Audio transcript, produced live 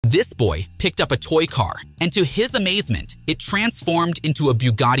This boy picked up a toy car, and to his amazement, it transformed into a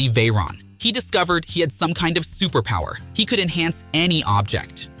Bugatti Veyron. He discovered he had some kind of superpower. He could enhance any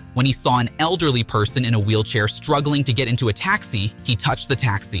object. When he saw an elderly person in a wheelchair struggling to get into a taxi, he touched the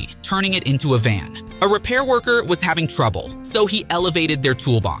taxi, turning it into a van. A repair worker was having trouble, so he elevated their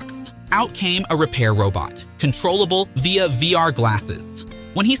toolbox. Out came a repair robot, controllable via VR glasses.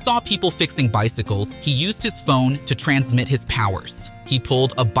 When he saw people fixing bicycles, he used his phone to transmit his powers. He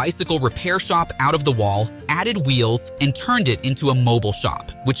pulled a bicycle repair shop out of the wall, added wheels, and turned it into a mobile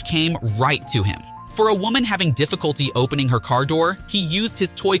shop, which came right to him. For a woman having difficulty opening her car door, he used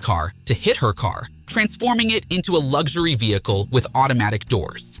his toy car to hit her car, transforming it into a luxury vehicle with automatic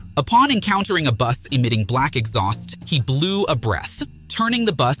doors. Upon encountering a bus emitting black exhaust, he blew a breath, turning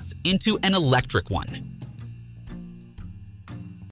the bus into an electric one.